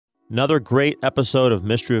Another great episode of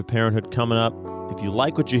Mystery of Parenthood coming up. If you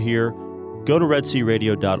like what you hear, go to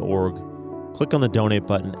redsearadio.org, click on the donate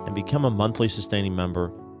button, and become a monthly sustaining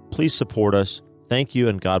member. Please support us. Thank you,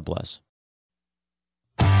 and God bless.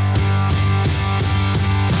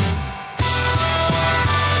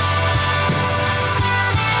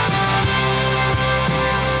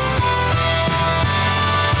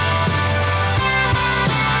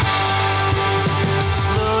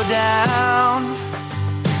 Slow down.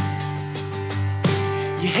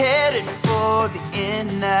 You're headed for the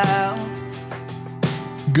end now.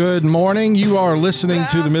 Good morning. You are listening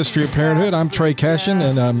to The Mystery of Parenthood. I'm Trey Cashin,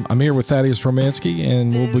 and I'm here with Thaddeus Romansky,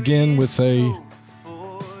 and we'll begin with a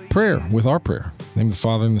prayer, with our prayer. In the name of the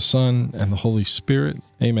Father, and the Son, and the Holy Spirit.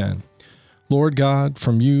 Amen. Lord God,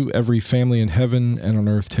 from you every family in heaven and on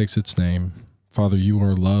earth takes its name. Father, you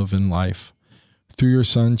are love and life. Through your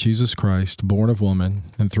Son, Jesus Christ, born of woman,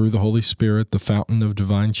 and through the Holy Spirit, the fountain of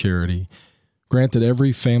divine charity, grant that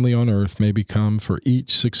every family on earth may become, for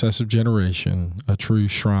each successive generation, a true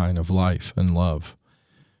shrine of life and love.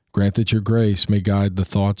 Grant that your grace may guide the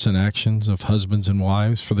thoughts and actions of husbands and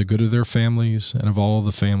wives for the good of their families and of all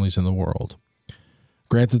the families in the world.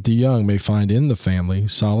 Grant that the young may find in the family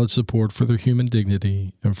solid support for their human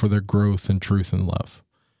dignity and for their growth in truth and love.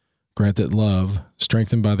 Grant that love,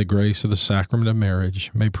 strengthened by the grace of the sacrament of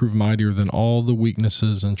marriage, may prove mightier than all the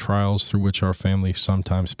weaknesses and trials through which our families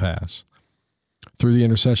sometimes pass. Through the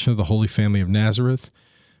intercession of the Holy Family of Nazareth,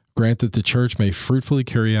 grant that the Church may fruitfully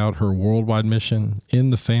carry out her worldwide mission in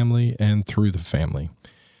the family and through the family.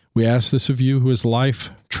 We ask this of you, who is life,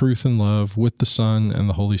 truth, and love, with the Son and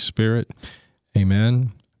the Holy Spirit.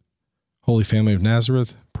 Amen. Holy Family of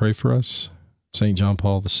Nazareth, pray for us. St. John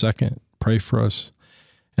Paul II, pray for us.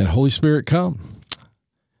 And Holy Spirit, come.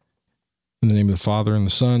 In the name of the Father, and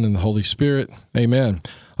the Son, and the Holy Spirit. Amen.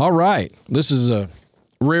 All right. This is a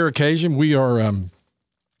rare occasion. We are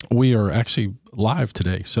actually live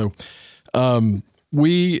today. So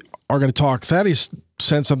we are going to talk. Thaddeus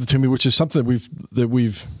sent something to me, which is something that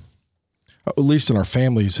we've at least in our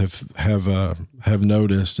families have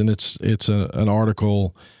noticed, and it's an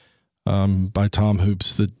article by Tom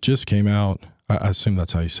Hoops that just came out. I assume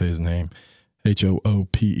that's how you say his name,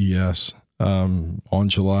 Hoopes, on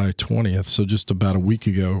July 20th. So just about a week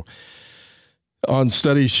ago, on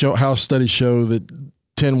how studies show that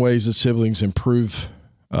 10 ways that siblings improve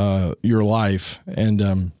your life. And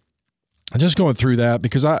I'm just going through that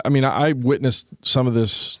because I witnessed some of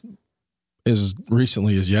this as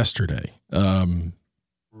recently as yesterday.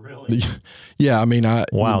 Really? Yeah.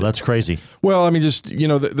 Wow, that's crazy. Well, just,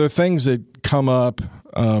 the things that come up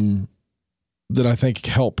that I think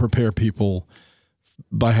help prepare people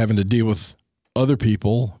by having to deal with other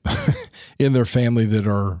people in their family that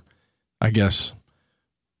are, I guess,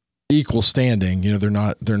 equal standing. They're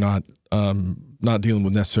not dealing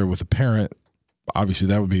with necessarily with a parent. Obviously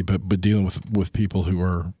that would be, but dealing with people who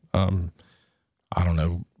are, I don't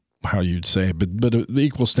know how you'd say, but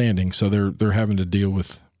equal standing. So they're having to deal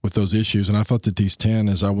with those issues. And I thought that these 10,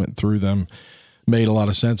 as I went through them, made a lot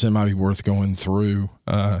of sense and might be worth going through,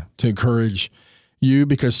 to encourage you,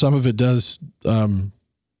 because some of it does,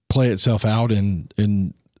 play itself out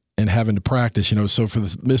in having to practice, so for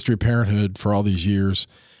the Mystery of Parenthood, for all these years,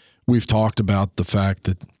 we've talked about the fact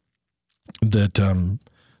that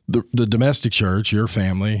the domestic church, your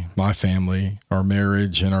family, my family, our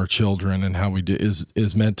marriage, and our children, and how we do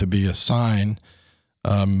is meant to be a sign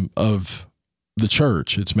of the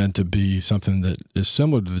church. It's meant to be something that is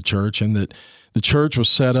similar to the church, and that the church was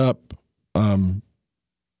set up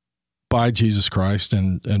by Jesus Christ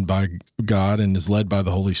and by God, and is led by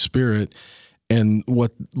the Holy Spirit. And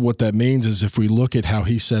what that means is, if we look at how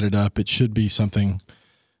he set it up, it should be something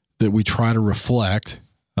that we try to reflect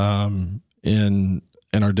in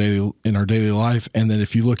our daily life. And then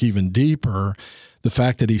if you look even deeper, the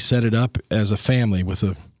fact that he set it up as a family with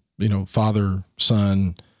a Father,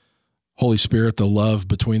 Son, Holy Spirit, the love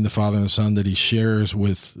between the Father and the Son that he shares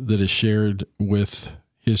with, that is shared with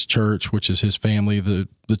his church, which is his family, the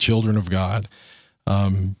children of God,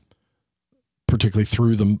 particularly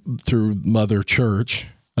through Mother Church.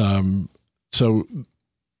 So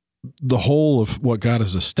the whole of what God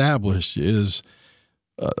has established is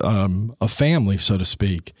a family, so to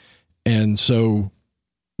speak. And so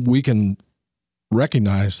we can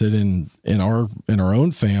recognize that in our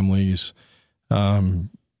own families,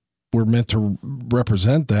 we're meant to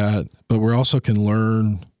represent that, but we also can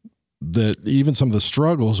learn that even some of the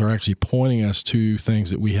struggles are actually pointing us to things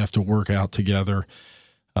that we have to work out together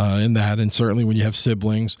in that. And certainly when you have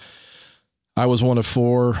siblings, I was one of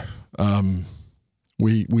four.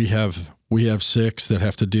 We have 6 that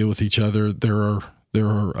have to deal with each other. There There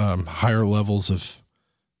are higher levels of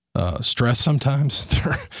stress sometimes.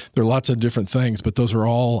 There are lots of different things, but those are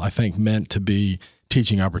all, I think, meant to be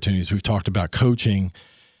teaching opportunities. We've talked about coaching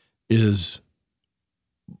is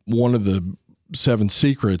one of the 7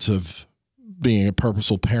 secrets of being a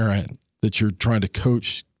purposeful parent, that you're trying to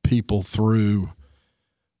coach people through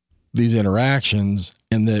these interactions,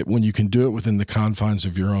 and that when you can do it within the confines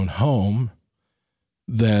of your own home,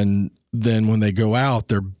 then when they go out,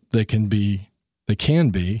 they can be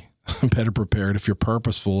better prepared if you're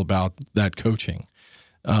purposeful about that coaching.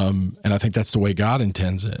 And I think that's the way God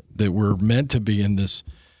intends it, that we're meant to be in this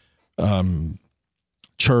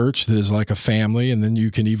church that is like a family, and then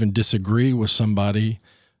you can even disagree with somebody,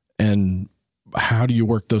 and how do you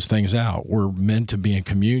work those things out? We're meant to be in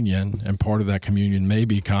communion, and part of that communion may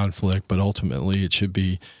be conflict, but ultimately it should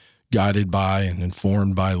be guided by and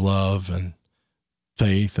informed by love and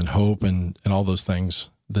faith and hope and all those things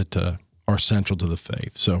that are central to the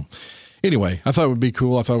faith. So anyway, I thought it would be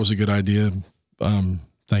cool. I thought it was a good idea.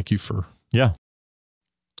 Thank you for... Yeah.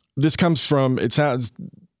 This comes from, it sounds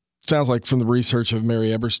like from the research of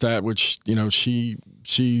Mary Eberstadt, which,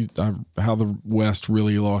 she How the West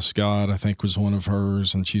Really Lost God, I think, was one of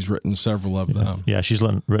hers, and she's written several of them. Yeah, she's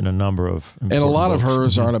written a number of and a lot books. of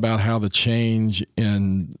hers aren't about how the change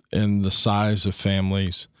in the size of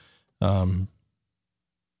families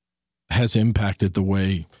has impacted the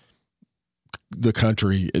way the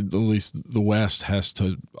country, at least the West, has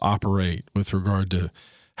to operate with regard to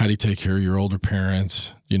how do you take care of your older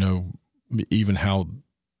parents, even how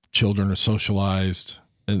children are socialized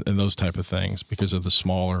and those type of things because of the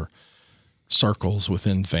smaller circles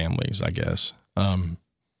within families, I guess.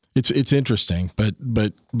 It's interesting, but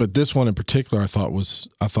this one in particular I thought was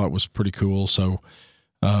pretty cool. So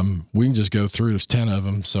we can just go through. There's 10 of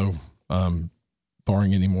them. So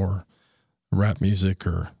barring any more rap music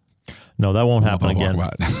or no, that won't happen again.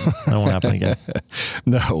 That won't happen again.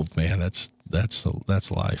 No, man,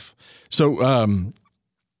 that's life. So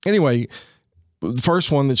anyway, the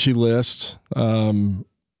first one that she lists,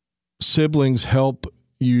 siblings help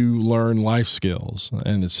you learn life skills.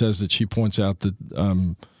 And it says that she points out that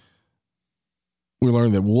we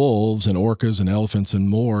learned that wolves and orcas and elephants and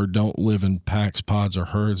more don't live in packs, pods, or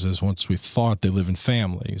herds as once we thought. They live in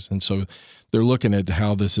families. And so they're looking at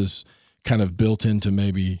how this is kind of built into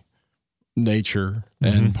maybe nature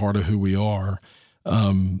and part of who we are.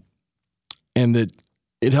 And that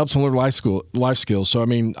it helps them learn life skills. So, I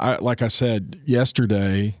mean, like I said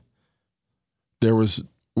yesterday,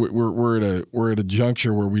 we're at a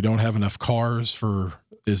juncture where we don't have enough cars for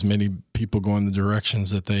as many people going the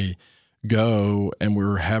directions that they go, and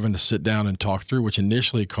we're having to sit down and talk through, which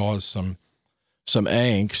initially caused some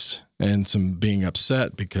angst and some being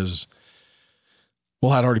upset because,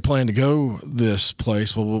 well, I'd already planned to go this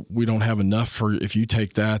place. Well, we don't have enough for, if you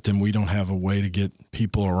take that, then we don't have a way to get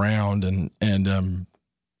people around and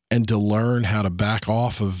to learn how to back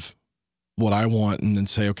off of what I want and then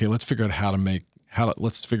say, okay, let's figure out how to make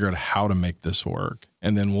this work,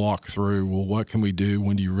 and then walk through, well, what can we do?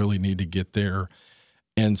 When do you really need to get there?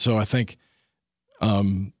 And so I think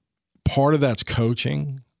part of that's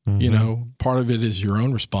coaching, part of it is your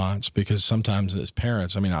own response, because sometimes as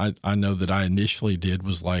parents, I mean, I know that I initially did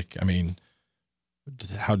was like, I mean,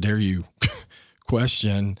 how dare you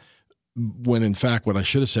question, when in fact what I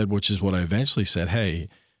should have said, which is what I eventually said, hey,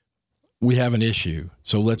 we have an issue.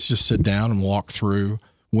 So let's just sit down and walk through.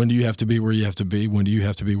 When do you have to be where you have to be? When do you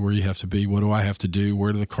have to be where you have to be? What do I have to do?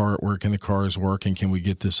 Where do the car work and the cars work? And can we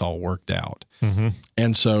get this all worked out? Mm-hmm.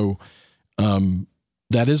 And so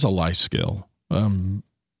that is a life skill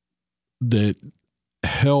that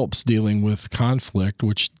helps dealing with conflict,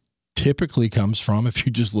 which typically comes from, if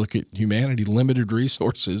you just look at humanity, limited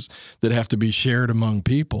resources that have to be shared among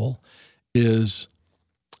people is,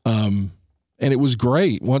 and it was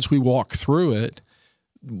great. Once we walked through it,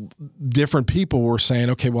 different people were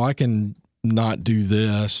saying, okay, well, I can not do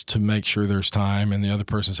this to make sure there's time. And the other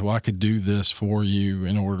person said, well, I could do this for you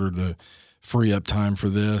in order to free up time for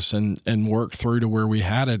this, and work through to where we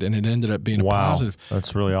had it. And it ended up being a positive.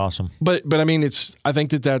 That's really awesome. But I mean, I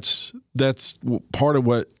think that's part of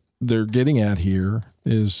what they're getting at here,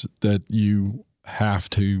 is that you have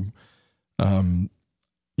to,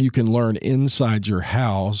 you can learn inside your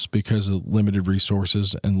house because of limited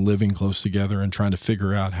resources and living close together and trying to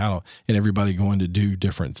figure out how, and everybody going to do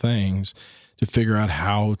different things, to figure out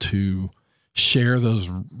how to share those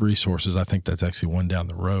resources. I think that's actually one down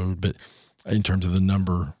the road, but in terms of the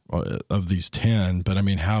number of these 10, but I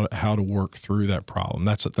mean, how to work through that problem.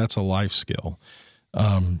 That's a life skill.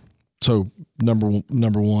 So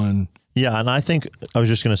number one, Yeah, and I think I was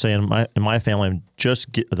just going to say in my family,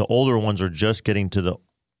 the older ones are just getting to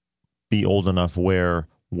be old enough where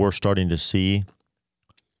we're starting to see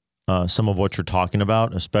some of what you're talking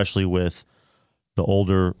about, especially with the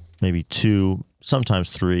older, maybe 2, sometimes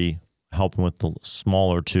 3, helping with the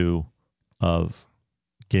smaller 2 of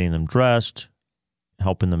getting them dressed,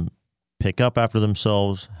 helping them pick up after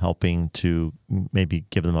themselves, helping to maybe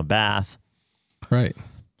give them a bath. Right.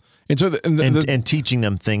 And so and teaching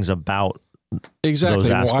them things about exactly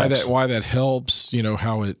those aspects. why that helps,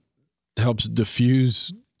 how it helps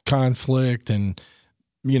diffuse conflict. And,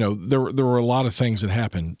 there were a lot of things that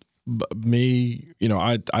happened. Me,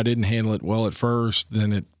 I didn't handle it well at first.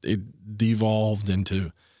 Then it devolved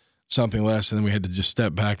into something less. And then we had to just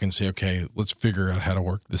step back and say, okay, let's figure out how to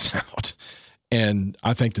work this out. And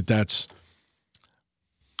I think that's.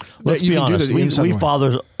 Let's be honest. We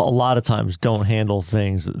fathers a lot of times don't handle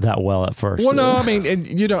things that well at first. Well, no, I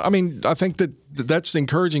mean, I think that's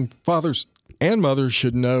encouraging. Fathers and mothers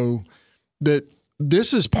should know that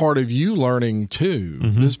this is part of you learning too.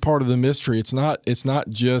 Mm-hmm. This is part of the mystery. It's not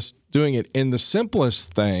just doing it in the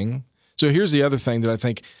simplest thing. So here's the other thing that I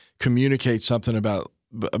think communicates something about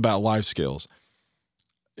life skills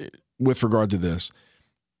with regard to this.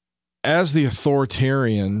 As the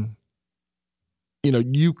authoritarian,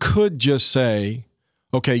 you could just say,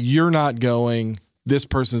 okay, you're not going, this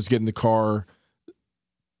person's getting the car,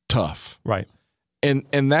 tough. Right.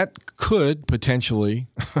 And that could potentially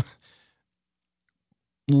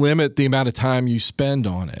limit the amount of time you spend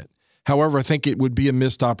on it. However, I think it would be a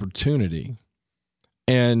missed opportunity.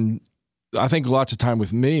 And I think lots of time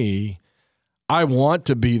with me, I want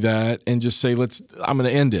to be that and just say, I'm going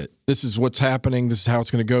to end it. This is what's happening. This is how it's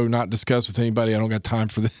going to go. Not discuss with anybody. I don't got time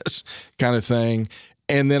for this kind of thing.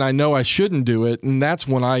 And then I know I shouldn't do it. And that's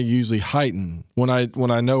when I usually heighten. When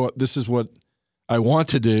I know this is what I want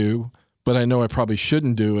to do, but I know I probably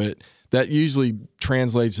shouldn't do it. That usually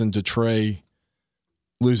translates into Trey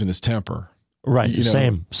losing his temper. Right.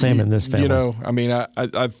 Same in this family. I mean,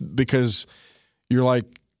 I because you're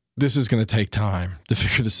like, this is going to take time to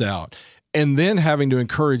figure this out. And then having to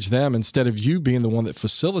encourage them instead of you being the one that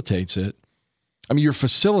facilitates it. I mean, you're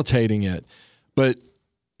facilitating it, but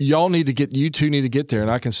you two need to get there.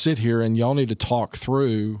 And I can sit here and y'all need to talk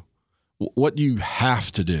through what you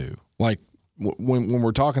have to do. Like when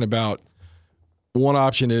we're talking about one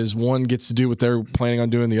option is one gets to do what they're planning on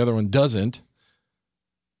doing, the other one doesn't.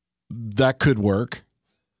 That could work.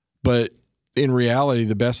 But in reality,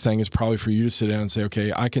 the best thing is probably for you to sit down and say,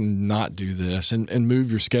 okay, I can not do this and move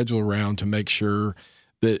your schedule around to make sure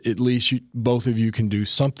that at least both of you can do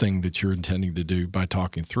something that you're intending to do by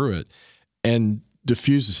talking through it and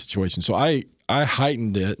diffuse the situation. So I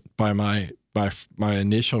heightened it by my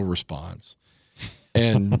initial response.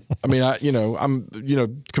 And I mean,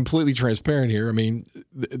 I'm completely transparent here. I mean,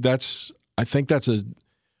 I think that's a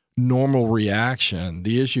normal reaction.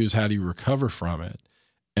 The issue is how do you recover from it?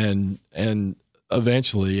 And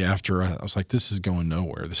eventually after I was like, this is going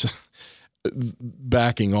nowhere. This is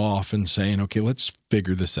backing off and saying, okay, let's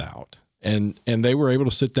figure this out. And they were able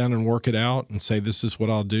to sit down and work it out and say, this is what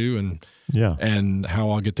I'll do. And how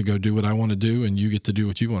I'll get to go do what I want to do. And you get to do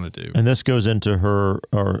what you want to do. And this goes into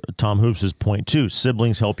Tom Hoops' point too.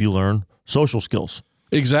 Siblings help you learn social skills.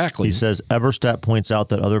 Exactly. He says, Everstat points out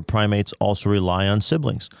that other primates also rely on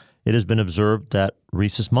siblings. It has been observed that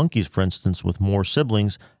rhesus monkeys, for instance, with more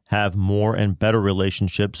siblings, have more and better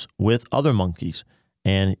relationships with other monkeys.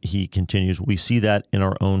 And he continues, we see that in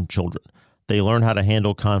our own children. They learn how to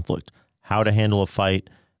handle conflict, how to handle a fight,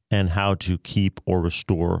 and how to keep or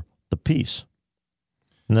restore the peace.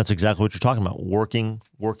 And that's exactly what you're talking about, working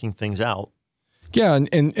things out. Yeah,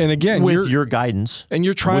 and again, with your guidance, and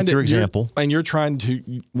you're trying with your example, you're trying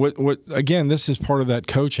to what again. This is part of that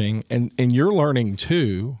coaching, and you're learning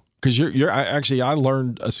too. Because I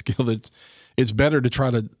learned a skill that it's better to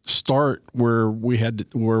try to start where we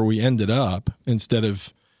ended up instead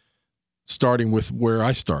of starting with where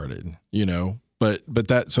I started,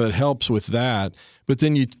 But so it helps with that. But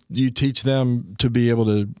then you teach them to be able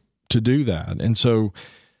to do that, and so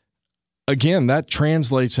again, that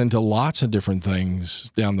translates into lots of different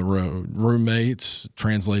things down the road. Roommates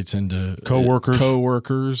translates into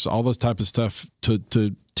coworkers, all those type of stuff to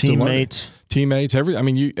teammates.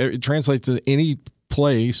 It translates to any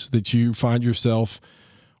place that you find yourself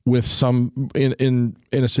with in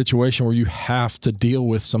a situation where you have to deal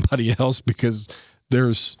with somebody else because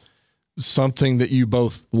there's something that you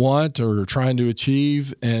both want or are trying to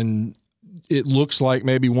achieve, and it looks like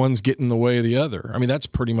maybe one's getting in the way of the other. I mean, that's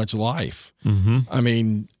pretty much life. Mm-hmm. I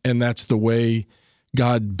mean, and that's the way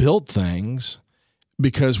God built things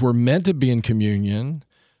because we're meant to be in communion.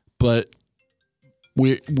 But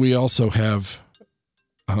we also have.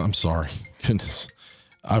 I'm sorry, goodness,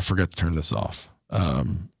 I forgot to turn this off.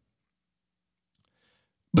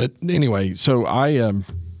 But anyway, so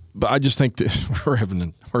but I just think that we're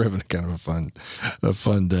having kind of a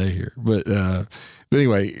fun day here. But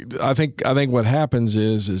anyway, I think what happens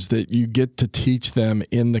is that you get to teach them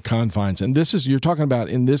in the confines, and you're talking about,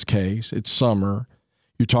 in this case, it's summer.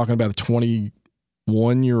 You're talking about a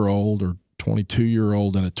 21-year-old or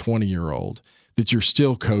 22-year-old and a 20-year-old that you're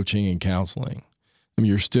still coaching and counseling. I mean,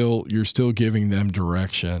 you're still giving them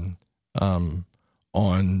direction on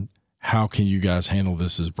how can you guys handle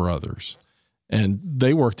this as brothers, and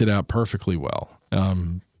they worked it out perfectly well.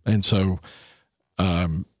 And so,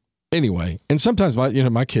 anyway, and sometimes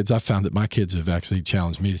my kids, I found that my kids have actually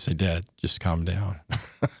challenged me to say, "Dad, just calm down."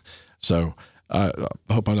 So I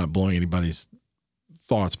hope I'm not blowing anybody's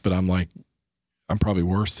thoughts, but I'm probably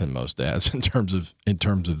worse than most dads in terms of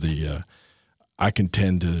the. I can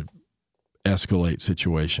tend to escalate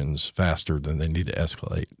situations faster than they need to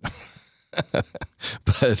escalate.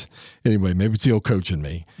 But anyway, maybe it's the old coach in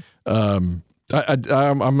me. I'm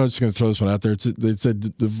just going to throw this one out there. They said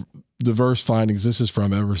the diverse findings. This is from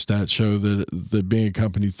Everstat, show that being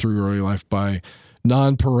accompanied through early life by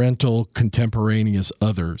non-parental contemporaneous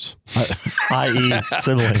others, i.e.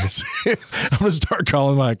 siblings. I'm going to start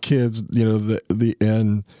calling my kids, the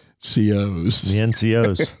NCOs. The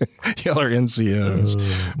NCOs. Yeah, they're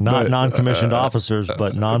NCOs. Not non-commissioned officers,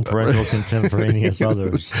 but non-parental contemporaneous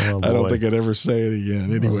others. Oh, I don't think I'd ever say it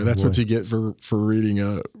again. Anyway, that's what you get for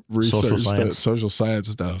reading research social science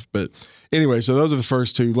stuff. But anyway, so those are the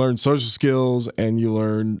first two. You learn social skills and you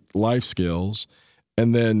learn life skills.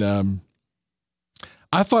 And then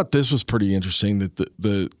I thought this was pretty interesting, that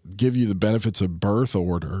the give you the benefits of birth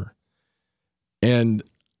order. And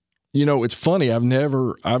it's funny. I've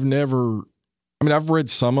read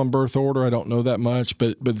some on birth order. I don't know that much,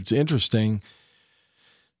 but it's interesting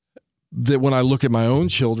that when I look at my own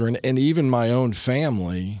children and even my own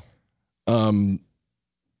family,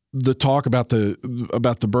 the talk about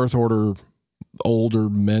the birth order, older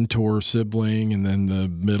mentor sibling, and then the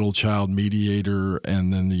middle child mediator,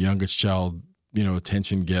 and then the youngest child,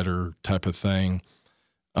 attention getter type of thing.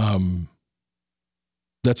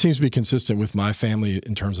 That seems to be consistent with my family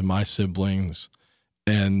in terms of my siblings,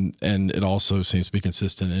 and it also seems to be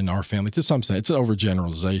consistent in our family to some extent. It's an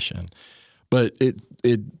overgeneralization, but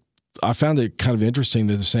I found it kind of interesting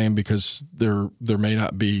that they're saying, because there may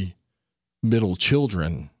not be middle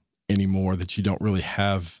children anymore, that you don't really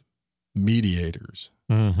have mediators.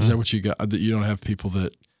 Mm-hmm. Is that what you got? That you don't have people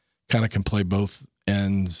that kind of can play both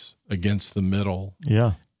ends against the middle?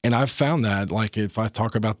 Yeah. And I've found that, like, if I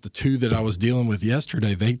talk about the two that I was dealing with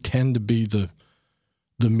yesterday, they tend to be the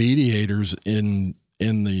mediators in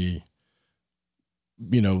the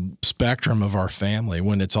spectrum of our family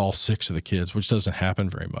when it's all six of the kids, which doesn't happen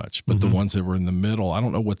very much. But the ones that were in the middle, I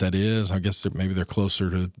don't know what that is. I guess maybe they're closer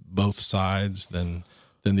to both sides than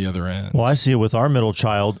the other end. Well, I see it with our middle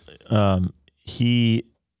child. He's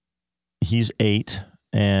 8,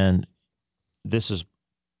 and this is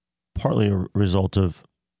partly a result of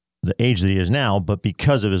the age that he is now, but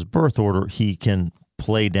because of his birth order, he can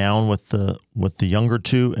play down with the younger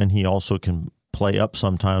two, and he also can play up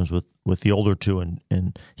sometimes with the older two,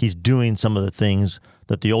 and he's doing some of the things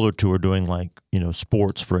that the older two are doing, like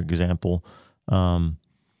sports, for example, and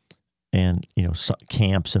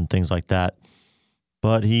camps and things like that.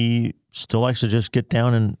 But he still likes to just get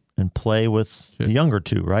down and play with the younger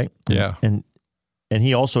two, right? Yeah, and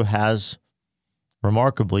he also has,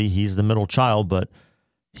 remarkably, he's the middle child, but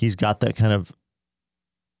he's got that kind of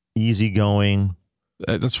easygoing.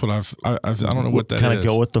 That's what I don't know what that kind is. Of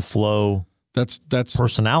go with the flow. That's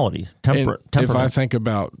personality. Temperament. If I think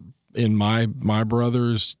about in my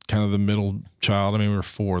brothers, kind of the middle child. I mean, we're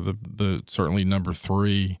 4. The certainly number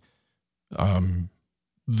 3,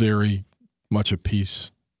 very much a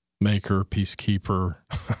peacemaker, peacekeeper,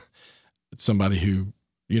 somebody who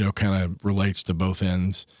kind of relates to both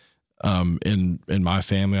ends. In my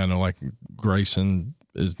family, I know, like, Grayson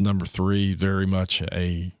is number 3, very much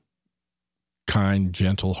a kind,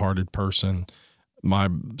 gentle-hearted person. My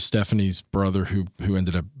Stephanie's brother, who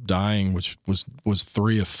ended up dying, which was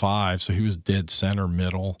 3 of 5, so he was dead center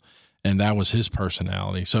middle, and that was his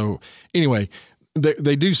personality. So anyway,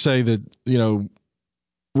 they do say that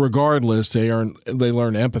regardless, they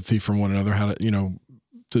learn empathy from one another, how to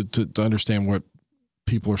to understand what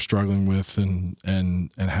people are struggling with and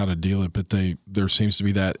how to deal with it. But there seems to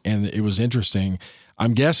be that, and it was interesting.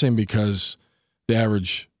 I'm guessing because the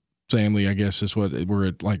average family, I guess, is what we're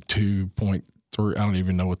at, like 2.7 I don't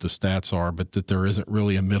even know what the stats are, but that there isn't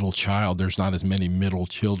really a middle child. There's not as many middle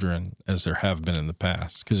children as there have been in the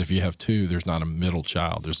past. Because if you have two, there's not a middle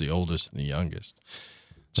child. There's the oldest and the youngest.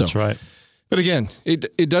 So, that's right. But again,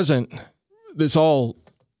 it doesn't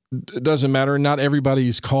matter. Not everybody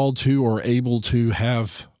is called to or able to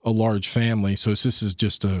have a large family. So this is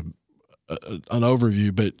just an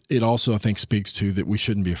overview, but it also, I think, speaks to that we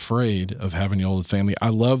shouldn't be afraid of having an older family. I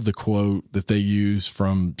love the quote that they use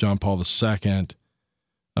from John Paul II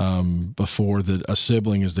before, that a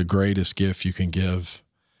sibling is the greatest gift you can give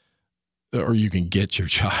or you can get your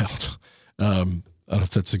child. I don't know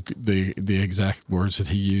if that's the exact words that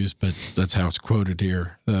he used, but that's how it's quoted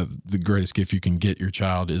here. The greatest gift you can get your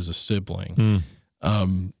child is a sibling.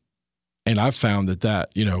 And I've found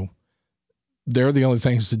that, they're the only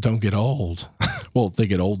things that don't get old. Well, they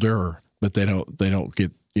get older, but they don't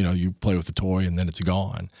get, you play with the toy and then it's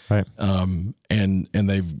gone. Right. And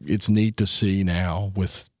it's neat to see now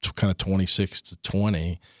with kind of 26 to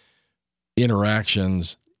 20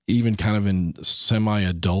 interactions, even kind of in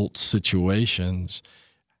semi-adult situations,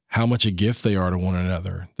 how much a gift they are to one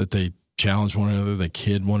another, that they challenge one another, they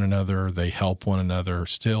kid one another, they help one another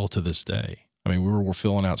still to this day. I mean, we were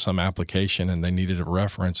filling out some application and they needed a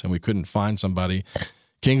reference and we couldn't find somebody.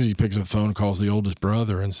 Kingsley picks up the phone, calls the oldest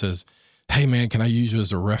brother and says, "Hey man, can I use you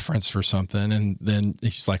as a reference for something?" And then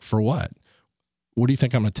he's like, "For what? What do you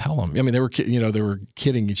think I'm going to tell them?" I mean, they were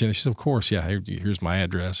kidding each other. She said, "Of course. Yeah. Here's my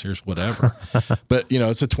address. Here's whatever." But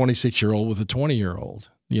it's a 26-year-old with a 20-year-old,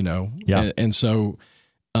 Yeah. And so,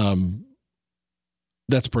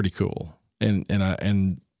 that's pretty cool.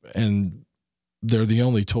 And they're the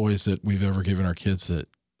only toys that we've ever given our kids that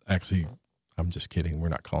actually, I'm just kidding. We're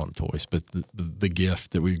not calling them toys, but the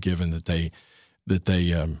gift that we've given that they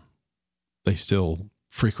still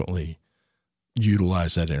frequently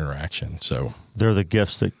utilize that interaction. So They're the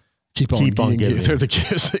gifts that keep on giving. They're the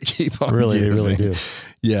gifts that keep on really, giving. They really do.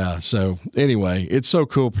 Yeah. So anyway, it's so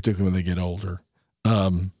cool, particularly when they get older.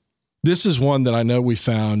 This is one that I know we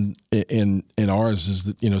found in ours is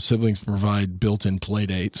that, siblings provide built-in play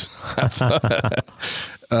dates.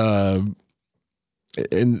 And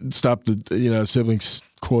stop siblings,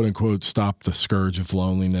 quote unquote, stop the scourge of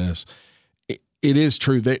loneliness. It is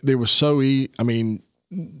true. They were so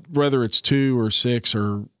whether it's 2 or 6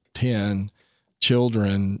 or 10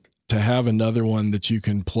 children, to have another one that you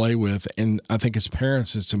can play with. And I think as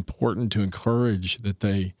parents, it's important to encourage that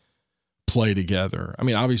they play together. I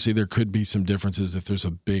mean, obviously there could be some differences if there's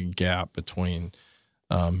a big gap between,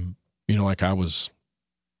 like I was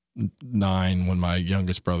 9 when my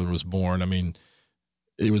youngest brother was born. I mean,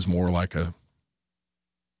 it was more like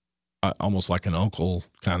almost like an uncle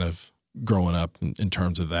kind of growing up in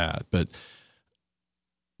terms of that. But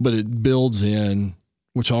it builds in,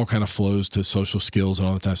 which all kind of flows to social skills and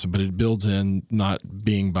all that type of stuff, but it builds in not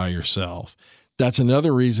being by yourself. That's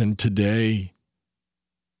another reason today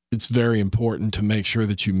it's very important to make sure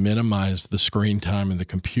that you minimize the screen time and the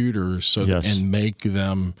computers and make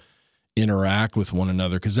them interact with one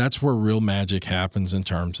another, because that's where real magic happens in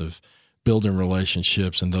terms of building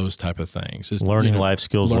relationships and those type of things. It's, learning life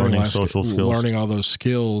skills, learning social skills. Learning all those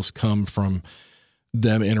skills come from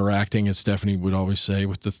them interacting, as Stephanie would always say,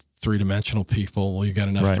 with the three-dimensional people. Well, you got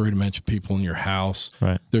enough three-dimensional people in your house.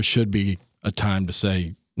 Right. There should be a time to say,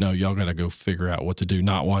 no, y'all got to go figure out what to do.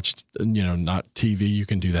 Not watch, not TV. You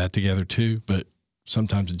can do that together too, but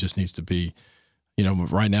sometimes it just needs to be,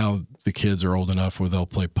 right now the kids are old enough where they'll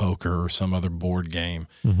play poker or some other board game,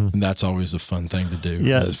 and that's always a fun thing to do.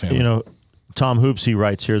 Yeah, as a family. Tom Hoops, he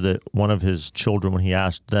writes here that one of his children, when he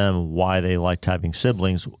asked them why they liked having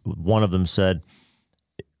siblings, one of them said,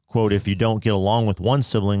 quote, "If you don't get along with one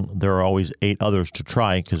sibling, there are always 8 others to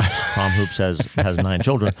try," because Tom Hoops has 9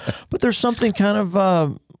 children. But there's something kind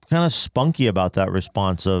of spunky about that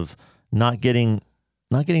response of not getting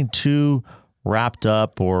too wrapped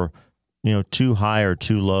up or too high or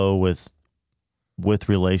too low with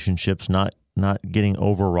relationships, not getting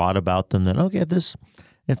overwrought about them. Then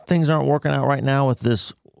if things aren't working out right now with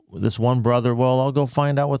this one brother, well, I'll go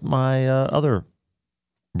find out what my other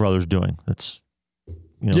brother's doing. That's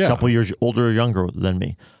a couple years older or younger than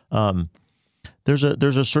me. There's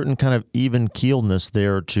a certain kind of even keeledness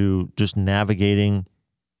there to just navigating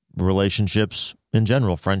relationships in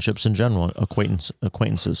general, friendships in general,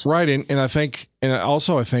 acquaintances. Right. And I think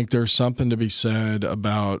there's something to be said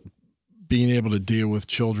about being able to deal with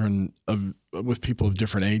children with people of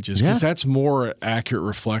different ages, because that's more accurate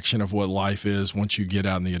reflection of what life is once you get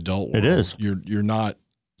out in the adult world. It is. You're not.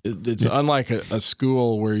 It's unlike a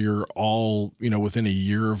school where you're all within a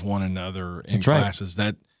year of one another in classes.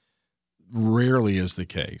 That rarely is the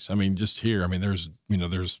case. I mean, just here. I mean, there's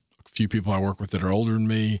a few people I work with that are older than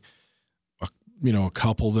me, a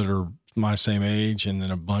couple that are my same age, and then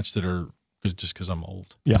a bunch that are just because I'm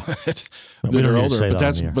old. Yeah, that are older.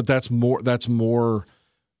 But that's more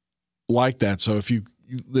like that. So if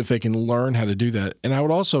they can learn how to do that, and I would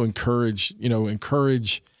also encourage,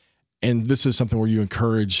 and this is something where you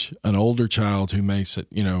encourage an older child who may,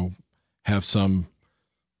 have some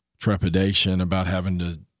trepidation about having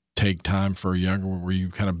to take time for a younger one, where you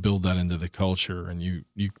kind of build that into the culture, and you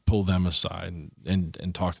pull them aside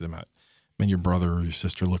and talk to them about, man, your brother or your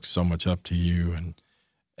sister looks so much up to you,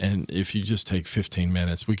 and if you just take 15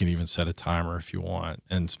 minutes, we can even set a timer if you want,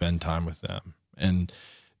 and spend time with them, and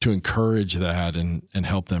to encourage that and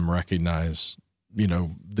help them recognize,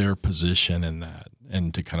 their position in that,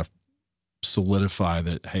 and to kind of solidify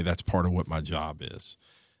that, hey, that's part of what my job is,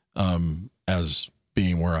 as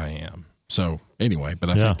being where I am. So anyway, but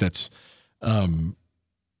I think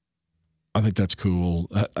that's cool.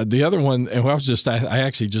 The other one, and I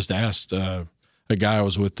actually just asked a guy I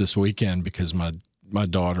was with this weekend, because my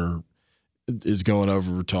daughter is going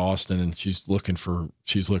over to Austin, and she's looking for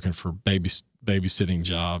babysitting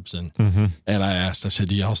jobs, and and I said,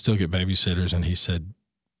 do y'all still get babysitters? And he said,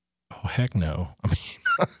 oh, heck no. I mean,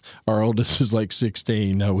 our oldest is like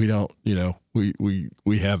 16. No, we don't.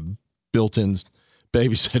 We have built-in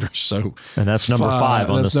babysitters. So, and that's number 5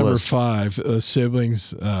 on this list. That's number 5.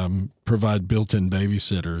 Siblings provide built-in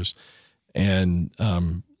babysitters, and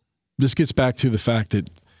this gets back to the fact that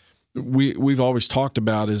we've always talked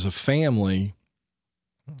about, as a family,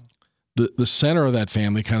 the center of that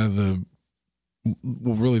family, kind of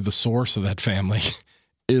really the source of that family,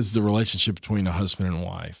 is the relationship between a husband and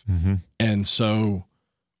wife. Mm-hmm. And so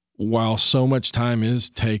while so much time is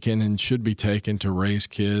taken and should be taken to raise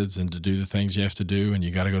kids and to do the things you have to do, and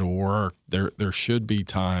you got to go to work, there should be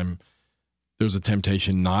time. There's a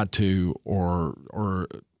temptation not to, or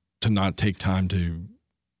to not take time to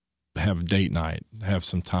have a date night, have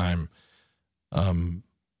some time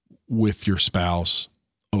with your spouse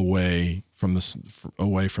away from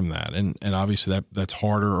that. And obviously that's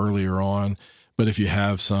harder earlier on, but if you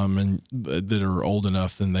have some that are old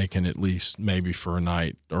enough, then they can at least maybe for a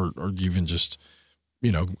night, or even just,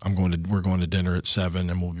 we're going to dinner at 7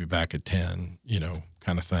 and we'll be back at 10,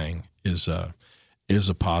 kind of thing is a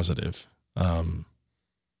positive.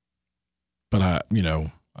 But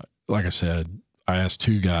like I said, I asked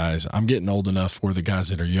 2 guys. I'm getting old enough where the guys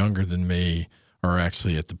that are younger than me are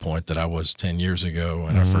actually at the point that I was 10 years ago.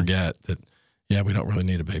 And I forget that, we don't really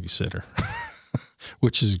need a babysitter,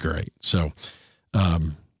 which is great. So,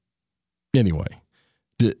 anyway,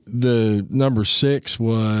 the number 6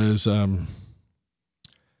 was,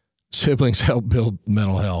 siblings help build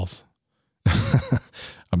mental health.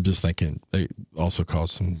 I'm just thinking they also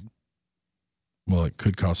cause it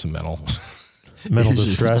could cause some mental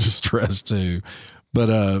distress too.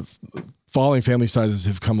 But falling family sizes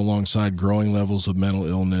have come alongside growing levels of mental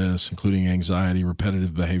illness, including anxiety,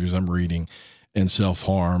 repetitive behaviors I'm reading, and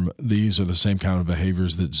self-harm. These are the same kind of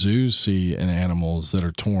behaviors that zoos see in animals that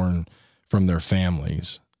are torn from their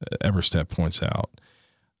families, Eberstadt points out.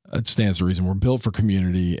 It stands to reason we're built for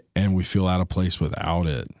community, and we feel out of place without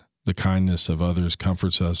it. The kindness of others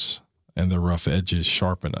comforts us, and their rough edges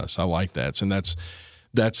sharpen us. I like that. And that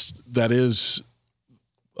is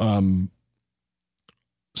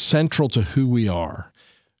central to who we are.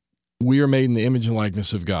 We are made in the image and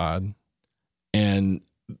likeness of God, and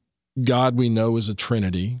God we know is a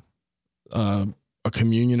Trinity, a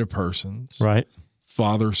communion of persons, right?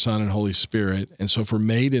 Father, Son, and Holy Spirit. And so if we're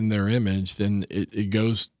made in their image, then it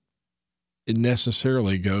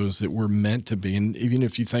necessarily goes that we're meant to be. And even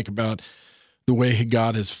if you think about the way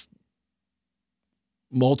God has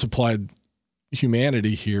multiplied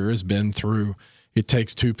humanity here, has been through, it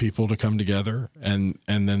takes 2 people to come together, and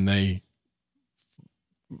then they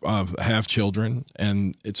have children,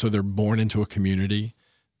 and so they're born into a community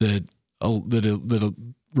that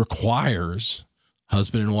requires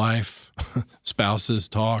husband and wife, spouses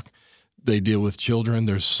talk, they deal with children.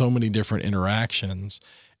 There's so many different interactions.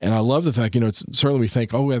 And I love the fact, it's certainly we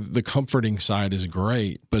think, the comforting side is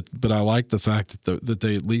great, but I like the fact that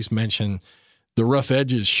they at least mention the rough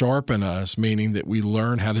edges sharpen us, meaning that we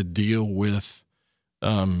learn how to deal with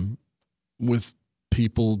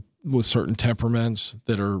people with certain temperaments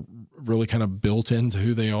that are really kind of built into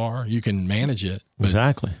who they are. You can manage it.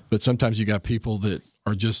 Exactly. But sometimes you got people that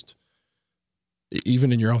are just,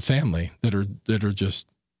 even in your own family, that are just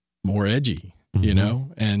more edgy,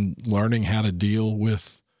 and learning how to deal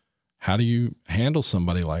with, how do you handle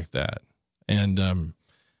somebody like that? And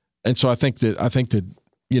so I think that,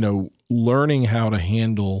 learning how to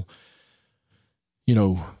handle,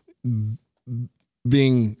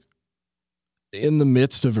 being in the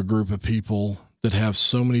midst of a group of people that have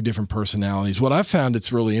so many different personalities, what I've found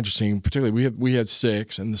it's really interesting, particularly we had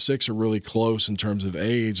 6, and the 6 are really close in terms of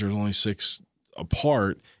age. There's only 6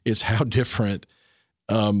 apart, is how different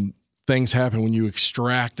things happen when you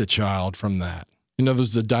extract a child from that.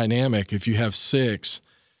 There's the dynamic. If you have 6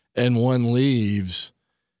 and one leaves,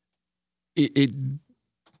 it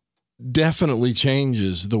definitely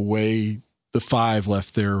changes the way the 5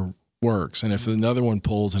 left there works. And if another one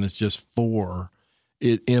pulls and it's just 4,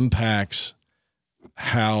 it impacts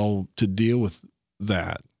how to deal with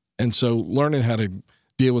that. And so learning how to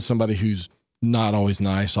deal with somebody who's not always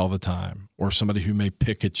nice all the time, or somebody who may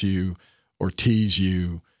pick at you or tease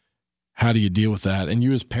you, how do you deal with that? And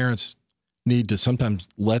you as parents need to sometimes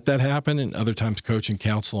let that happen, and other times coach and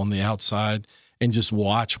counsel on the outside and just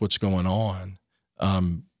watch what's going on.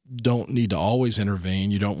 Don't need to always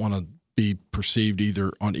intervene. You don't want to be perceived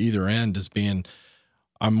on either end as being,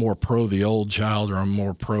 I'm more pro the old child or I'm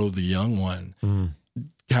more pro the young one.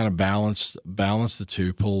 Kind of balance the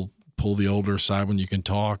two. Pull the older aside when you can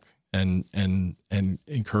talk and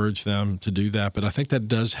encourage them to do that. But I think that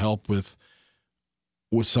does help with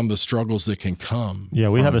some of the struggles that can come. Yeah,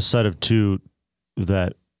 we have a set of 2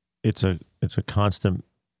 that it's a constant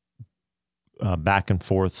back and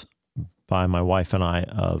forth by my wife and I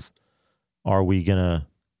of, are we gonna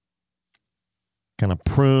kind of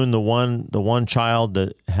prune the one child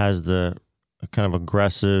that has the kind of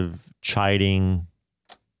aggressive, chiding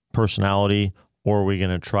personality, or are we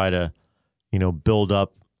going to try to, build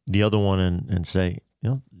up the other one and say,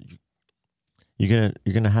 you're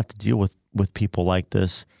gonna have to deal with people like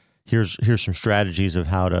this. Here's some strategies of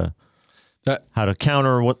how to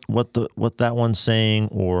counter what that one's saying,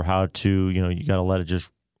 or how to, you got to let it just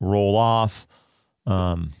roll off.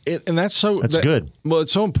 And that's good. Well,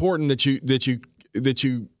 it's so important that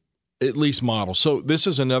you at least model. So this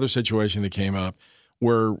is another situation that came up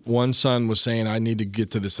where one son was saying, I need to get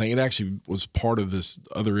to this thing. It actually was part of this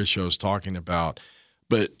other issue I was talking about,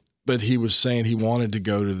 but he was saying he wanted to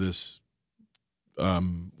go to this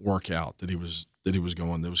workout that he was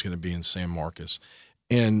going, that was going to be in San Marcos.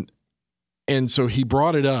 And so he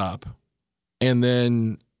brought it up, and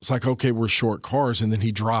then it's like, okay, we're short cars. And then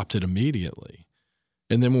he dropped it immediately.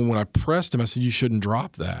 And then when I pressed him, I said, you shouldn't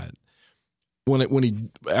drop that.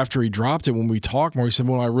 After he dropped it, when we talked more, he said,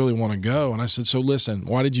 well, I really want to go. And I said, so listen,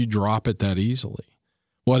 why did you drop it that easily?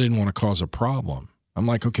 Well, I didn't want to cause a problem. I'm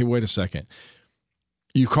like, okay, wait a second.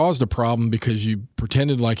 You caused a problem because you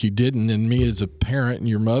pretended like you didn't, and me as a parent and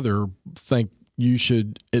your mother think you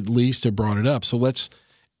should at least have brought it up. So as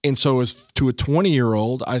to a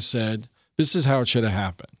 20-year-old, I said, this is how it should have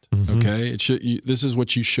happened. Mm-hmm. Okay. This is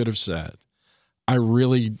what you should have said. I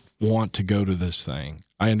really want to go to this thing.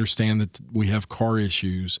 I understand that we have car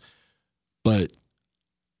issues, but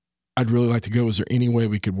I'd really like to go. Is there any way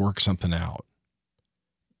we could work something out?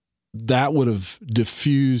 That would have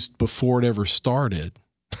diffused before it ever started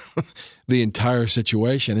the entire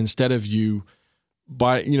situation. Instead of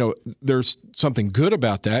there's something good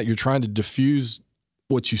about that. You're trying to diffuse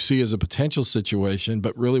what you see as a potential situation,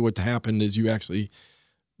 but really what happened is you actually,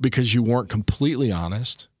 because you weren't completely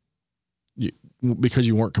honest,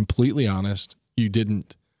 you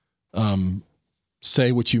didn't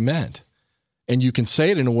say what you meant. And you can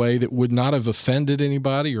say it in a way that would not have offended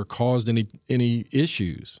anybody or caused any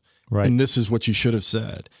issues. Right. And this is what you should have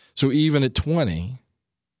said. So even at 20,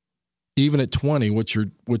 what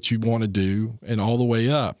you want to do, and all the way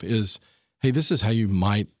up, is, hey, this is how you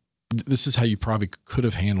probably could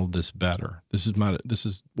have handled this better. This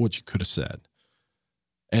is what you could have said.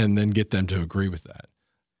 And then get them to agree with that.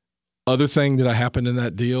 Other thing that happened in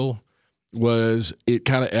that deal was it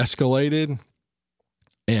kind of escalated,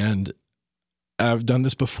 and I've done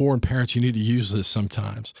this before, and parents, you need to use this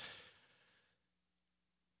sometimes.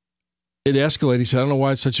 It escalated. He said, I don't know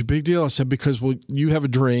why it's such a big deal. I said, because, well, you have a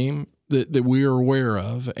dream that we are aware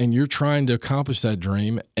of, and you're trying to accomplish that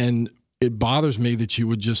dream, and it bothers me that you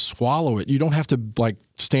would just swallow it. You don't have to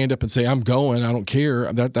stand up and say, I'm going, I don't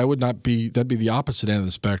care. That'd be the opposite end of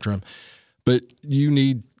the spectrum. But you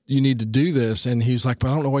need to do this. And he's like, but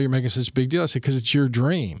I don't know why you're making such a big deal. I said, because it's your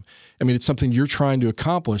dream. I mean, it's something you're trying to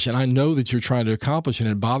accomplish, and I know that you're trying to accomplish it,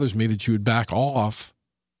 and it bothers me that you would back off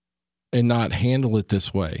and not handle it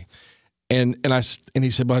this way. And he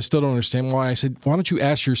said, but I still don't understand why. I said, why don't you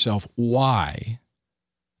ask yourself why?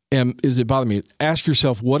 And is it bothering me? Ask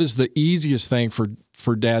yourself, what is the easiest thing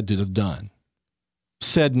for dad to have done?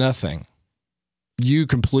 Said nothing. You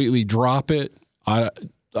completely drop it. I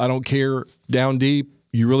don't care. Down deep.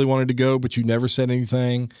 You really wanted to go, but you never said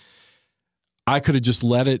anything. I could have just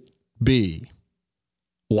let it be.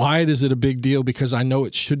 Why is it a big deal? Because I know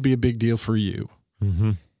it should be a big deal for you.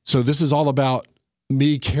 Mm-hmm. So this is all about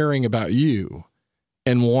me caring about you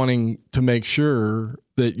and wanting to make sure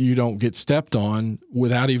that you don't get stepped on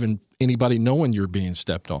without even anybody knowing you're being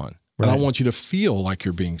stepped on. Right. And I want you to feel like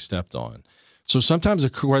you're being stepped on. So sometimes the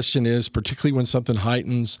question is, particularly when something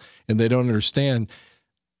heightens and they don't understand,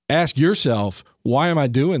 ask yourself, why am I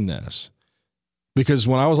doing this? Because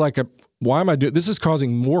when I was like, why am I doing this? Is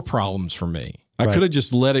causing more problems for me. I could have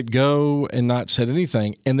just let it go and not said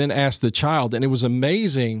anything, and then asked the child. And it was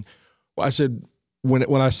amazing. I said,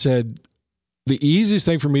 when I said, the easiest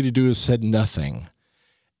thing for me to do is said nothing.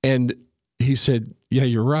 And he said, yeah,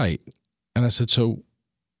 you're right. And I said, so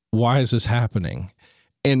why is this happening?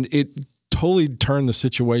 And it totally turned the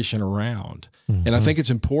situation around. Mm-hmm. And I think it's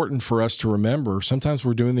important for us to remember, sometimes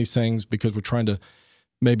we're doing these things because we're trying to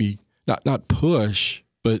maybe not push,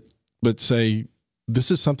 but say, this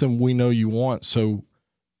is something we know you want, so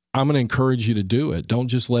I'm going to encourage you to do it. Don't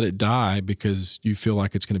just let it die because you feel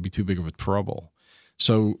like it's going to be too big of a trouble.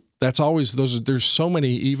 So that's always there's so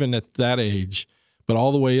many, even at that age, but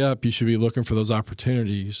all the way up, you should be looking for those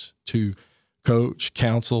opportunities to coach,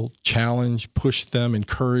 counsel, challenge, push them,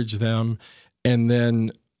 encourage them, and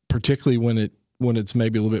then particularly when it's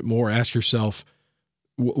maybe a little bit more, ask yourself,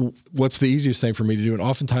 what's the easiest thing for me to do? And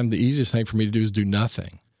oftentimes the easiest thing for me to do is do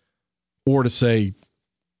nothing. Or to say,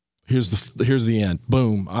 here's the end.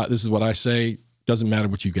 Boom. This is what I say. Doesn't matter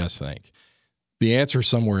what you guys think. The answer is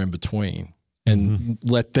somewhere in between, and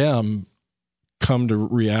let them come to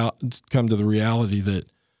the reality that,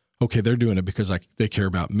 okay, they're doing it because they care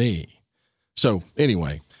about me. So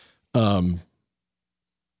anyway, I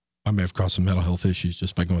may have caused some mental health issues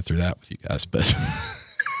just by going through that with you guys, but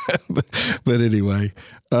but anyway.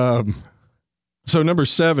 So number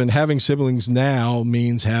 7, having siblings now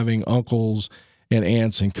means having uncles and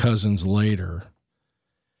aunts and cousins later.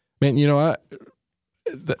 Man,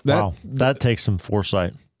 that takes some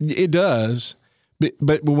foresight. It does.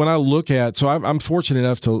 But when I look at, so I'm fortunate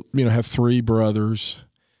enough to, have 3 brothers,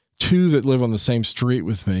 2 that live on the same street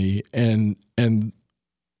with me, and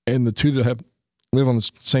the 2 that live on the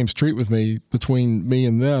same street with me, between me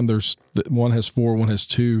and them, there's one has 4, one has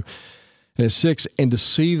 2, and has 6. And to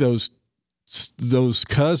see those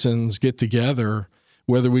cousins get together,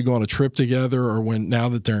 whether we go on a trip together or now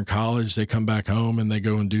that they're in college, they come back home and they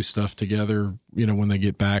go and do stuff together, when they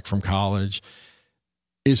get back from college,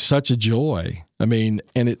 is such a joy. I mean,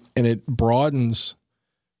 and it broadens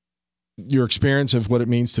your experience of what it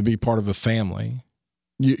means to be part of a family.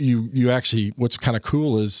 You actually, what's kind of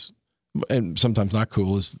cool is, and sometimes not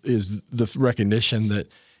cool, is the recognition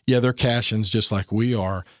that, yeah, they're Cashins just like we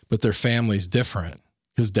are, but their family's different.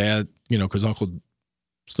 Because Uncle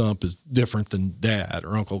Stump is different than Dad,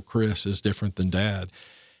 or Uncle Chris is different than Dad.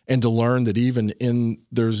 And to learn that even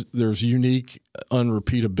there's unique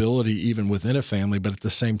unrepeatability even within a family, but at the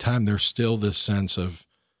same time, there's still this sense of,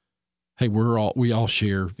 hey, we all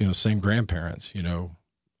share, same grandparents, or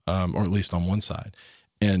at least on one side.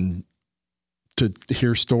 And to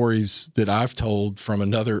hear stories that I've told from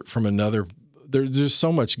another, there's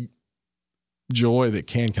so much joy that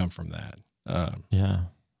can come from that. Yeah.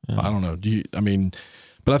 I don't know.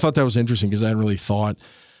 But I thought that was interesting because I hadn't really thought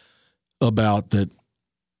about that.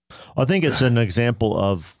 I think it's an example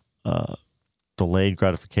of delayed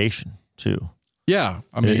gratification too. Yeah.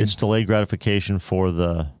 It's delayed gratification for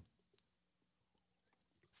the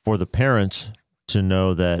parents to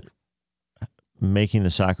know that making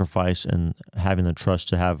the sacrifice and having the trust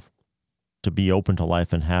to be open to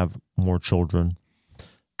life and have more children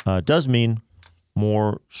does mean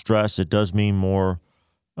more stress. It does mean more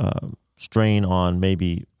strain on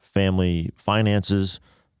maybe family finances.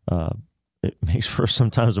 It makes for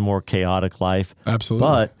sometimes a more chaotic life. Absolutely.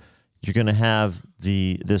 But you're going to have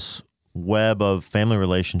this web of family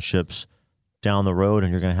relationships down the road,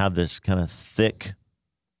 and you're going to have this kind of thick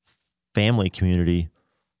family community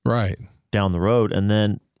right down the road. And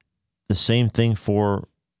then the same thing for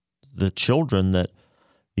the children, that,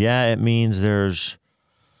 yeah, it means there's,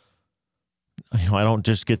 I don't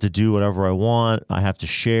just get to do whatever I want. I have to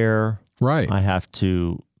share. Right. I have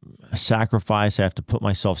to sacrifice. I have to put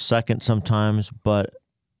myself second sometimes. But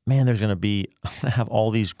man, there's going to have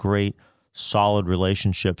all these great, solid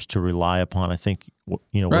relationships to rely upon. I think,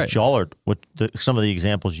 right. Some of the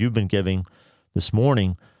examples you've been giving this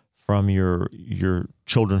morning from your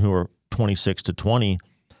children who are 26 to 20,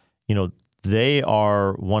 they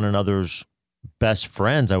are one another's best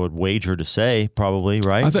friends, I would wager to say, probably,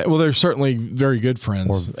 right? They're certainly very good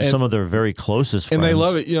friends. Or some of their very closest friends. And they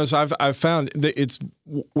love it. So I've found that it's,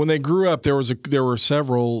 when they grew up, there were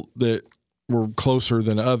several that were closer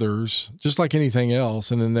than others, just like anything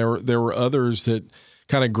else. And then there were others that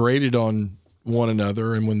kind of graded on one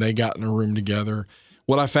another. And when they got in a room together,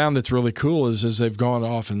 what I found that's really cool is as they've gone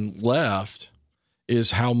off and left,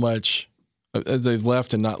 is how much as they've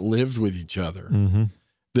left and not lived with each other. Mm-hmm.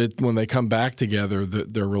 That when they come back together,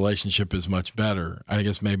 their relationship is much better. I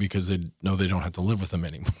guess maybe because they know they don't have to live with them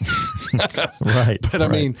anymore. Right. But I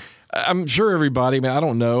mean, I'm sure everybody, I mean, I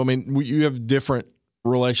don't know. I mean, you have different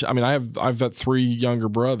relations. I mean, I've got 3 younger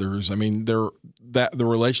brothers. I mean, the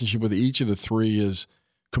relationship with each of the 3 is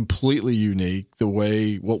completely unique. The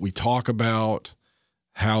way, what we talk about,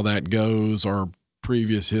 how that goes, our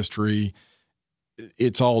previous history,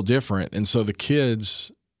 it's all different. And so the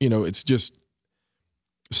kids, it's just,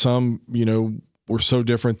 some, we're so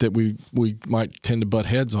different that we might tend to butt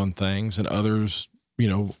heads on things, and others,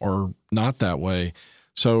 are not that way.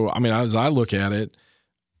 So, I mean, as I look at it,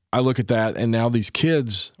 I look at that, and now these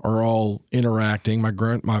kids are all interacting.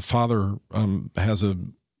 My father has a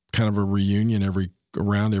kind of a reunion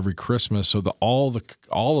around every Christmas. So all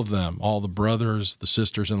of them, all the brothers, the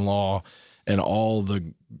sisters-in-law, and all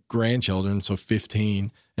the grandchildren, so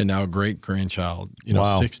 15, and now a great grandchild,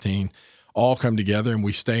 wow. 16. All come together, and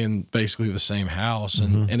we stay in basically the same house,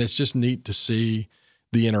 and it's just neat to see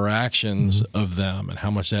the interactions of them and how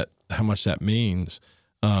much that means.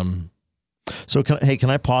 So can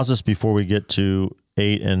I pause this before we get to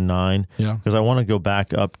 8 and 9? Yeah, because I want to go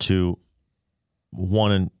back up to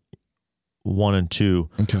 1 and 2.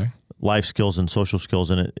 Okay, life skills and social skills,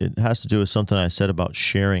 and it has to do with something I said about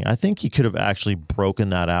sharing. I think he could have actually broken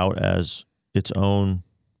that out as its own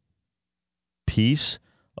piece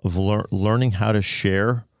of learning how to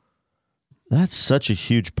share. That's such a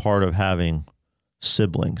huge part of having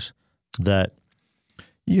siblings, that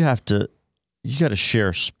you got to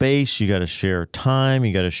share space, you got to share time,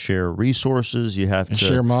 you got to share resources, you have to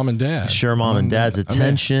share mom and dad's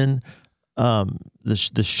attention.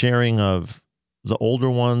 The sharing of the older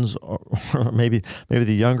ones, or maybe the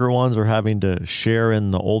younger ones are having to share in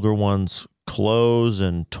the older ones' clothes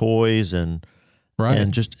and toys, and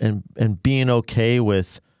and just and being okay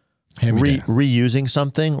with reusing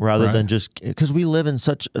something rather than just, because we live in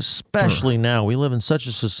such, especially now, we live in such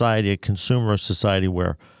a society, a consumerist society,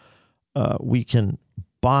 where we can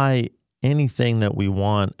buy anything that we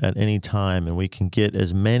want at any time, and we can get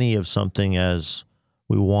as many of something as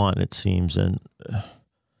we want, it seems. And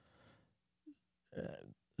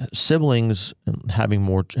siblings and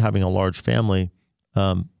having a large family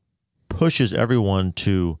pushes everyone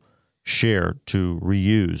to share, to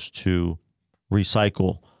reuse, to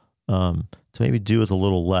recycle, to maybe do with a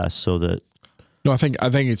little less, so that I think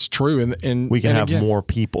it's true, and we can have more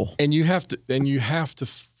people. And you have to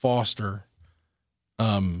foster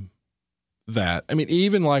that. I mean,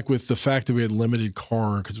 even like with the fact that we had limited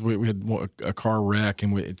car, because we had a car wreck,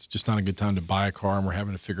 and it's just not a good time to buy a car, and we're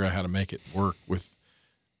having to figure out how to make it work with.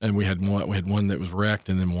 And we had one that was wrecked,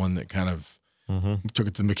 and then one that kind of took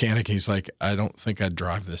it to the mechanic. He's like, I don't think I'd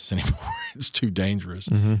drive this anymore. It's too dangerous,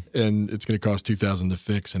 and it's going to cost $2,000 to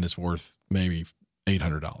fix, and it's worth maybe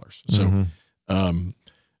 $800. So,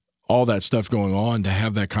 all that stuff going on, to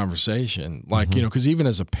have that conversation, like because even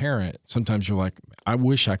as a parent, sometimes you're like, I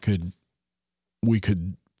wish we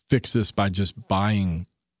could fix this by just buying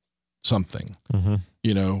something,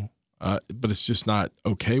 but it's just not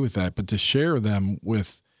okay with that. But to share them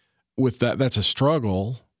with that, that's a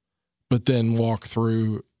struggle. But then walk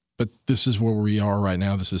through, but this is where we are right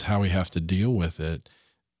now. This is how we have to deal with it.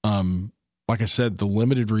 Like I said, the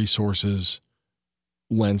limited resources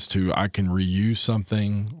lends to, I can reuse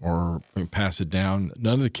something or pass it down.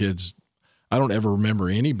 None of the kids, I don't ever remember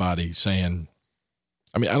anybody saying,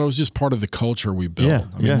 I mean, it was just part of the culture we built.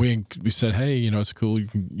 We said, hey, it's cool, you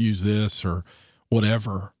can use this or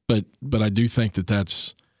whatever. But I do think that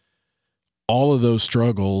that's all of those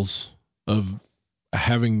struggles of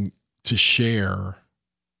having to share,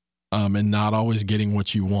 and not always getting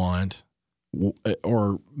what you want,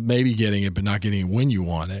 or maybe getting it but not getting it when you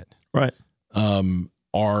want it, right,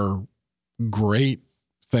 are great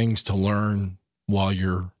things to learn while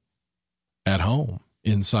you're at home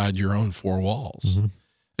inside your own 4 walls.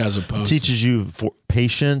 As opposed, it teaches you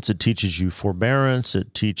patience, it teaches you forbearance,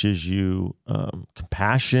 it teaches you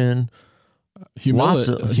compassion,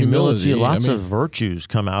 humility. Lots of virtues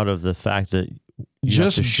come out of the fact that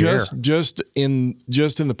just in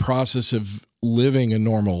the process of living a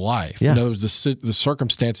normal life. Yeah. In other words, the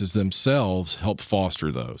circumstances themselves help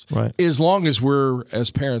foster those. Right. As long as we're,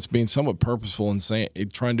 as parents, being somewhat purposeful and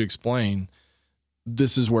trying to explain,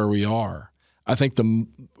 this is where we are. I think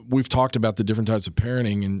we've talked about the different types of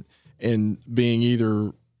parenting and being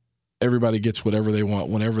either everybody gets whatever they want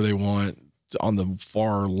whenever they want, on the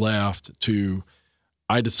far left to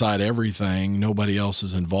I decide everything, nobody else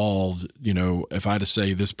is involved. You know, if I just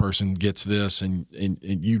say this person gets this and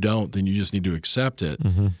you don't, then you just need to accept it.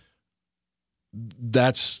 Mm-hmm.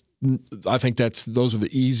 I think those are the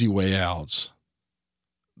easy way outs.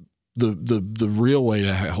 The real way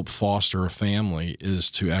to help foster a family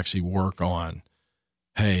is to actually work on,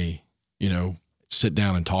 hey, you know, sit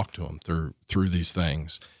down and talk to them through these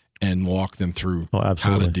things and walk them through how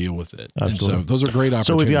to deal with it. Absolutely. And so those are great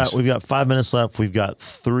opportunities. So we've got 5 minutes left. We've got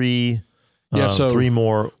three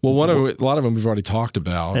more. Well, a lot of them we've already talked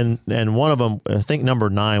about. And one of them, I think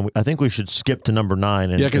number 9, I think we should skip to number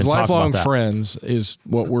 9. Because lifelong friends is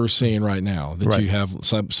what we're seeing right now, that you have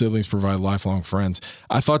siblings provide lifelong friends.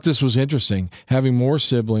 I thought this was interesting. Having more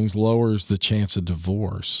siblings lowers the chance of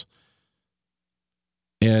divorce.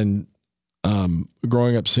 And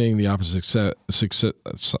growing up seeing the opposite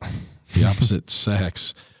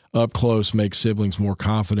sex up close makes siblings more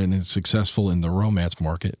confident and successful in the romance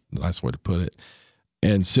market. Nice way to put it.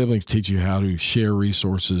 And siblings teach you how to share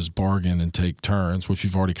resources, bargain, and take turns, which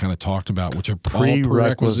we've already kind of talked about, which are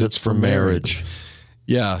prerequisites for marriage.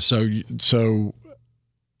 Yeah. So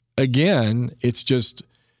again, it's just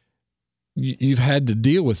you've had to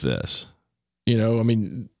deal with this. You know, I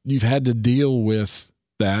mean, you've had to deal with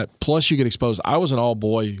that. Plus, you get exposed. I was an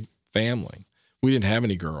all-boy family. We didn't have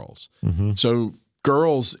any girls. Mm-hmm. So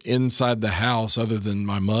girls inside the house, other than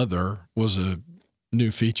my mother, was a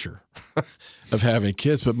new feature of having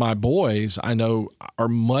kids. But my boys, I know, are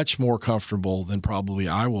much more comfortable than probably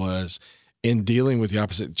I was in dealing with the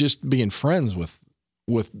opposite, just being friends with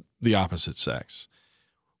the opposite sex,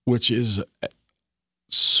 which is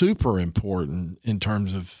super important in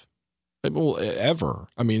terms of, well, ever.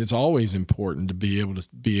 I mean, it's always important to be able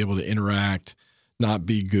to interact, not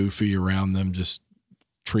be goofy around them, just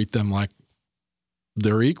treat them like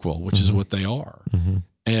they're equal, which is what they are,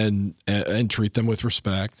 and treat them with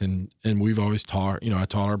respect. And we've always taught, I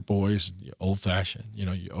taught our boys old fashioned,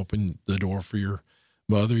 you open the door for your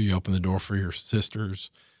mother, you open the door for your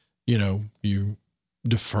sisters, you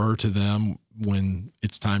defer to them when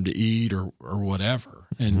it's time to eat or whatever.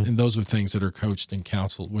 And those are things that are coached and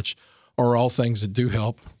counseled, which are all things that do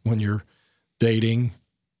help when you're dating,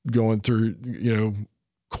 going through,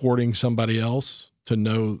 courting somebody else, to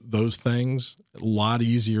know those things. A lot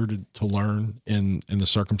easier to learn in the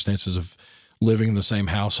circumstances of living in the same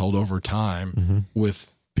household over time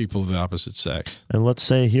with people of the opposite sex. And let's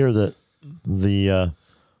say here that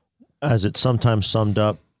as it's sometimes summed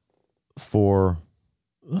up for,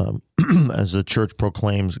 as the church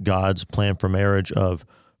proclaims God's plan for marriage of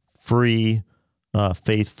free,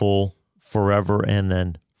 faithful, forever, and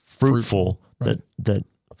then fruitful, right. that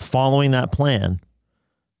following that plan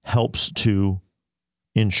helps to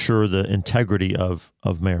ensure the integrity of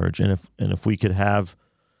marriage. And if we could have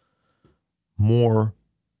more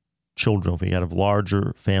children, if we could have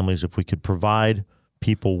larger families, if we could provide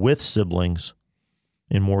people with siblings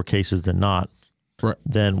in more cases than not, right.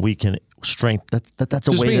 then we can strengthen. That's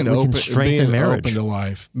a way that we can strengthen marriage.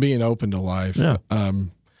 Being open to life. Yeah.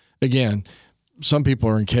 Again, some people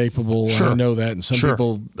are incapable. Sure. I know that, and some Sure.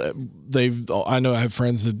 people I have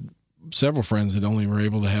several friends that only were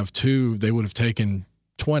able to have 2. They would have taken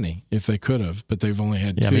 20 if they could have, but they've only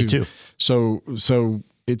had 2. Yeah, me too. So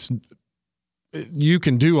you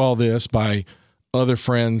can do all this by other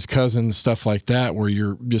friends, cousins, stuff like that, where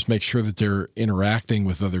you're just make sure that they're interacting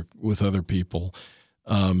with other people,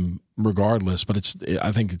 regardless. But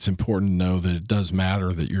I think it's important to know that it does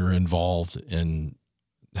matter that you're involved in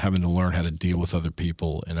having to learn how to deal with other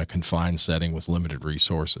people in a confined setting with limited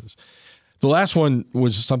resources. The last one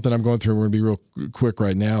was something I'm going through. We're going to be real quick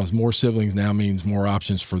right now. Is more siblings now means more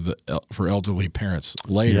options for elderly parents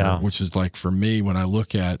later, which is like for me when I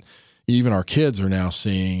look at even our kids are now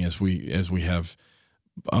seeing as we have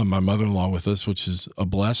my mother-in-law with us, which is a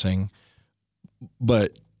blessing.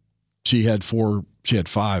 But she had 5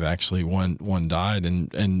 actually. One died,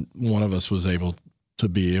 and one of us was able to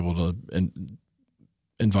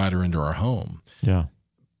invite her into our home. Yeah.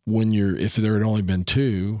 If there had only been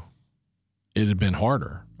 2, it had been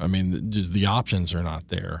harder. I mean, just the options are not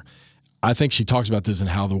there. I think she talks about this in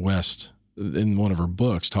How the West, in one of her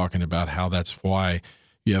books, talking about how that's why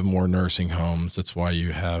you have more nursing homes. That's why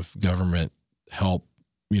you have government help,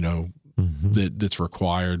 that's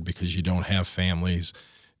required, because you don't have families.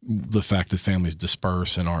 The fact that families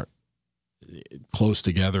disperse and aren't close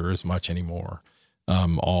together as much anymore,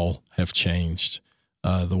 all have changed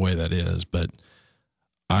the way that is. But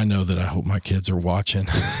I know that I hope my kids are watching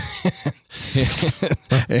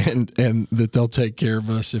and that they'll take care of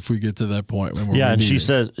us if we get to that point. When we're and she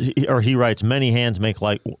says, he writes, many hands make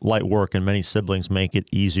light work and many siblings make it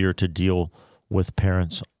easier to deal with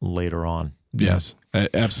parents later on. Yes,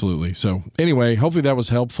 absolutely. So anyway, hopefully that was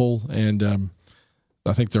helpful. And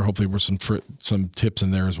I think there hopefully were some tips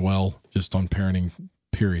in there as well, just on parenting,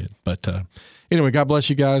 period. But anyway, God bless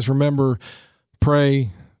you guys. Remember, pray,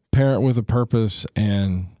 parent with a purpose,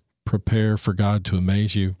 and prepare for God to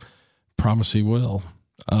amaze you. Promise He will.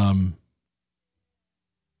 Love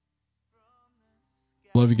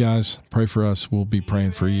you guys. Pray for us. We'll be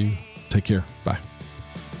praying for you. Take care. Bye.